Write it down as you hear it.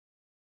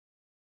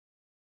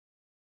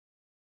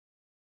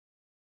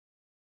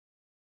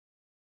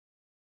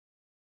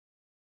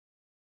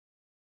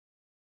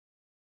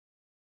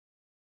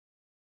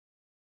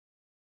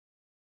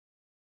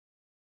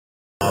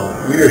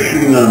We are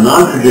shooting on a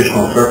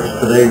non-traditional surface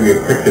today. We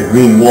have picked a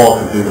green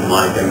wall to do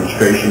my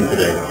demonstration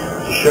today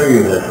to show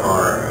you that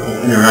our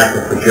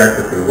interactive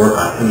projector can work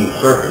on any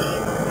surface.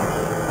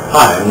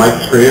 Hi, I'm Mike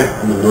Scria.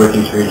 I'm the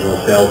Northeast Regional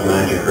Sales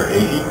Manager for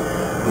Eiki,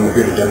 and we're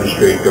here to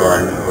demonstrate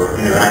our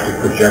interactive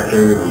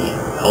projector, the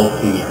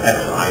LC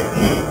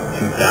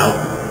XIP2000.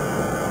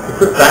 A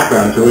quick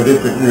background to it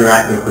is an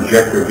interactive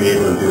projector, be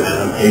able to do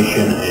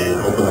annotation and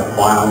open up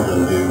files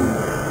and do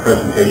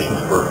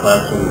presentations for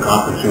classroom and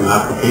conference room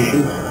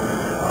applications.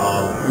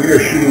 We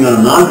are shooting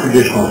on a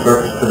non-traditional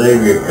surface today.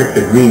 We have picked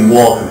a green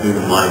wall to do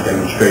my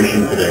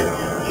demonstration today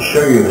to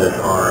show you that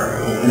our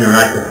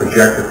interactive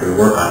projector can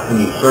work on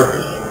any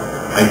surface.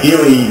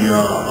 Ideally,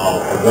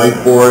 a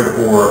whiteboard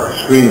or a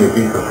screen would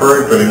be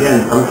preferred, but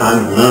again,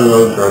 sometimes none of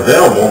those are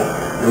available,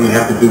 and we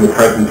have to do a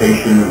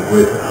presentation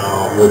with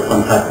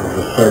some type of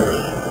a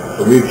surface.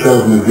 So we've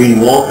chosen the green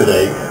wall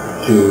today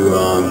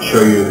to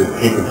show you the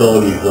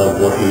capabilities of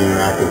what the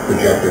interactive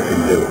projector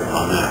can do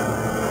on that.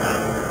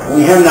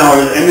 We have now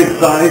an image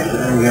size,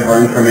 and we have our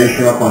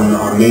information up on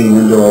our main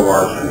window of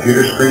our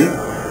computer screen.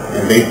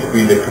 And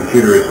basically the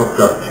computer is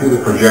hooked up to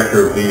the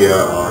projector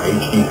via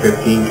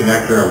HD15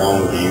 connector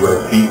along with the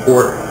USB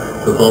port.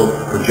 So both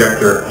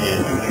projector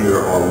and computer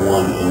are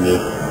one in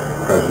this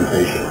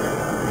presentation.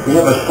 We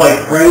have a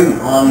slight frame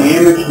on the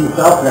image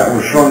itself that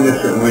we're showing this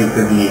that went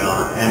to the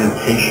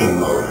annotation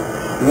mode.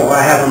 And what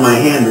I have in my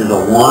hand is a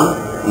wand.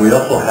 And we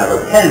also have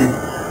a pen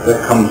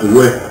that comes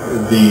with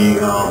the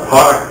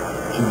product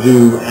to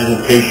do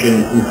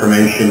annotation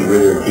information,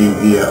 whether it be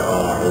via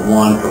the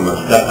wand from a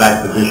step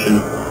back position,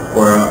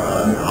 or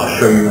I'll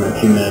show you in a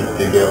few minutes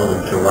to be able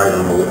to write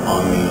on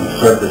the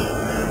surface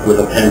with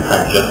a pen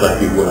type, just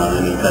like you would on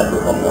any type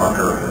of a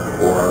marker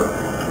or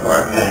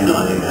a pen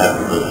on any type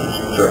of a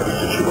surface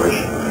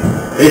situation.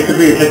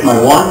 Basically, I take my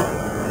wand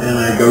and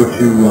I go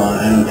to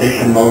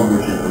annotation mode,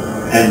 which is the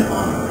pen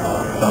on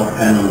self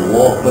pen on the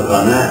wall. Click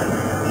on that,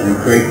 and it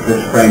creates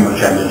this frame which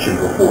I mentioned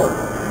before.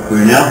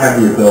 We now have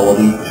the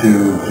ability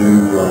to do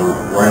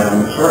right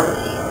on the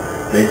surface.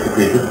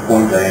 Basically, at this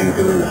point, I am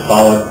doing a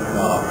solid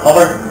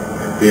color,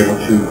 be able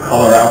to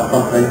color out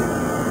something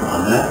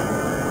on that.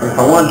 But if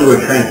I want to do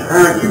a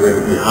transparency, where it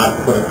would be hot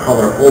to put a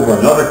color over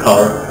another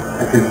color,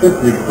 I can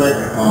simply click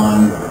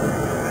on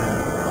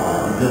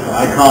this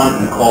icon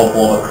and call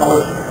all the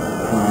colors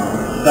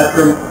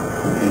spectrum,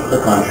 and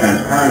click on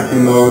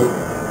transparency mode,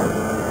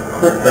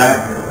 click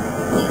back,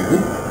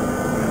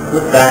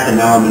 and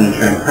now I'm in the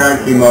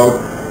transparency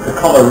mode. The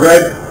color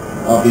red,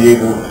 I'll be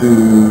able to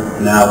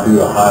now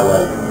do a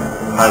highlight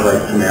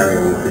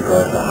scenario with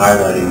regards to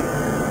highlighting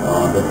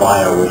the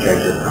bio, which I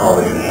just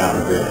colored in half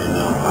of it, and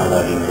now I'm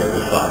highlighting the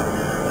other side.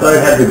 So I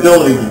have the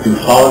ability to do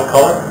solid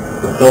color,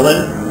 the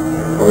fill-in,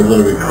 or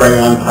literally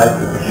crayon type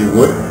if you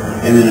would,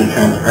 and then a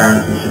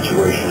transparency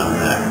situation on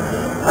that.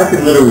 I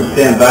could literally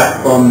stand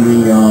back from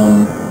the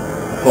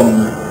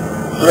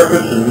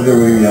surface and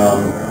literally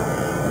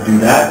do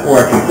that,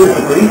 or I can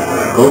physically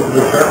go to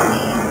the surface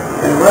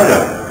and write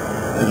on it.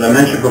 As I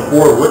mentioned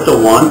before, with the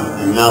wand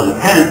and now the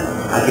pen,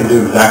 I can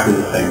do exactly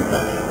the same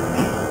thing.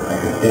 I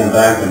can stand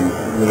back and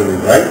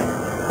literally write,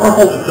 or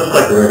hold it just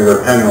like a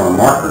regular pen or a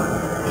marker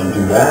and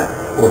do that,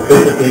 or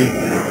physically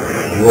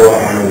draw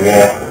on the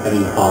wall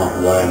depending upon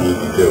what I need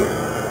to do.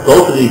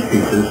 Both of these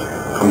pieces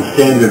come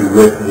standard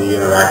with the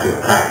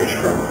interactive package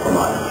from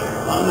us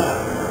on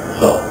that.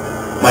 So,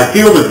 my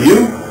field of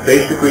view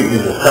basically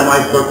is a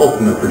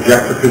semicircle from the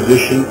projector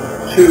position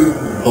to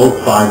both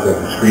sides of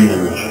the screen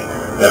image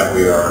that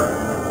we are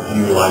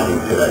utilizing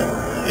today,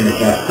 in a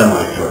half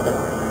semicircle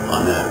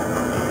on that.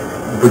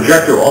 The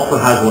projector also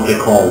has what they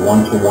call a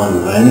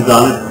one-to-one lens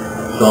on it.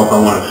 So if I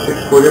want a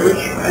 6-foot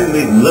image, I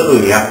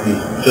literally have to be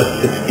just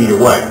 6 feet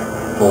away.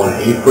 If I want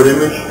an 8-foot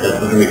image,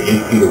 that's literally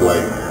 8 feet away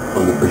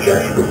from the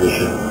projector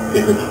position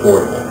if it's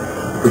portable.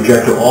 The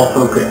projector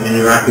also, an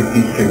interactive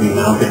piece can be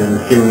mounted in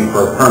the ceiling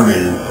for a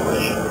permanent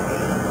installation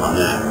on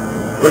that.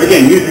 But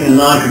again, using a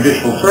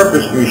non-traditional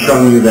surface, we're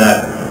showing you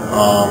that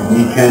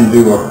we can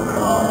do a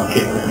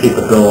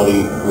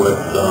capability with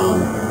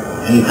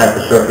any type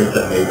of surface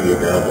that may be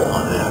available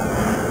on that.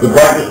 The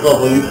brightness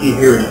level you see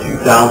here is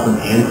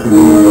 2000 ANSI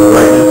Lumens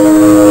brightness,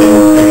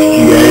 and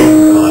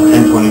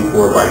SXGA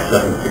 1024 by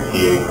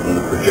 768 from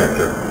the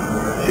projector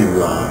to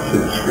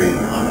the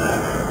screen on that.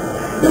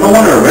 If I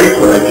want to erase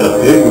what I just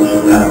did, which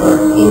is kind of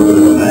a little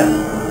bit of a mess,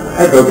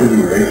 I go to the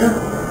eraser,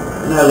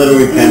 and I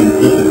literally can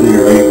physically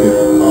erase this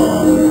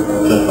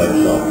just like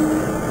so.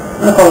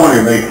 And if I want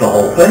to erase the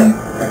whole thing,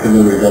 I can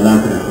literally go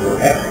down to this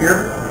little X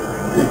here,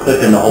 and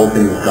click, and the whole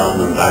thing is gone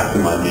and back to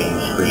my main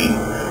screen,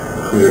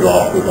 cleared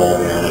off with all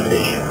the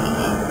annotation on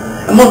that.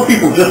 And most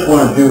people just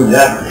want to do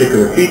that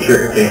particular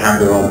feature if they have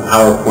their own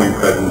PowerPoint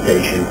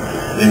presentation.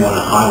 They want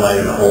to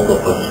highlight and hold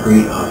up a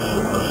screen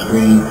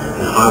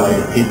and highlight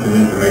a piece of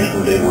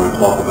information they want to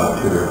talk about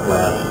to their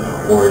class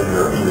or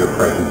in their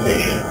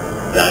presentation.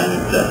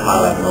 That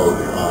highlight mode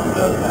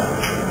does that.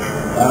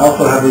 I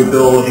also have the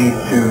ability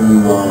to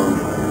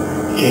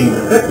change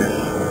the thickness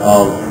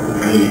of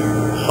the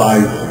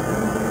size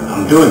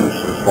I'm doing this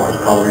as far as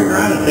coloring or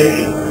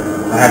annotation.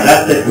 I have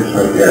that thickness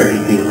right there. You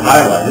can see it's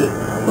highlighted.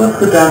 Let's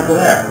go down to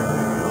there.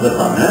 Click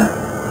on that.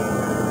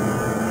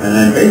 And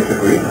then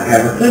basically, I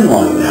have a thin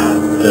line now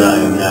that I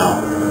am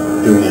now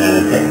doing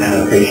an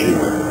annotation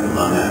with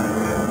on that.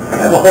 I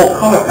have a whole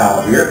color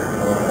palette here,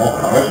 all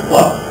colors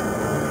plus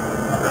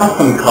a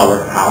custom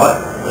color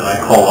palette that I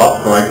call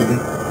up so I can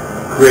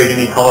create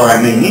any color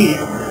I may need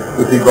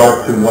with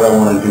regard to what I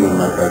want to do in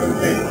my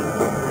presentation.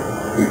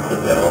 We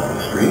click that off the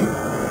screen.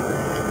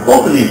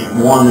 Both of these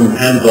 1 and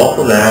 10s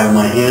also that I have in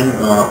my hand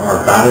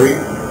are battery.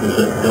 There's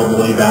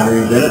AA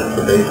batteries in it,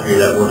 so basically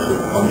that works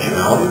with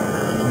functionality.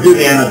 To do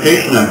the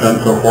annotation I've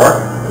done so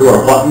far, there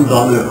are buttons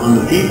on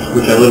the piece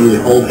which I literally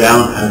hold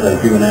down as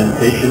I do an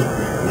annotation,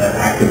 and that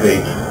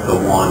activates the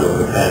wand or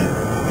the pen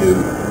to do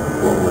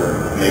what we're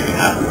making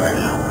happen right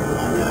now.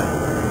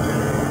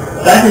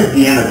 That is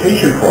the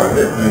annotation part of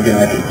it. And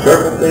again, I can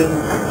circle things,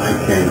 I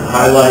can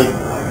highlight,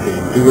 I can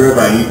do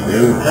whatever I need to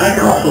do, and I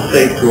can also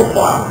save to a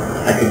file.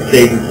 I can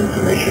save this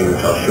information,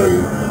 which I'll show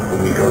you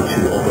when we go to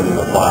opening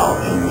the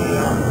file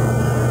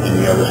in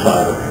the other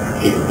side of the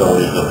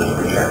capabilities of this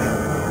projector.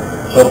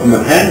 So from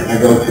the pen, I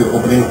go to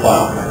opening a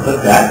file. I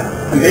click that,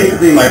 and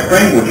basically my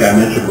frame, which I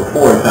mentioned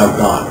before, is now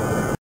gone.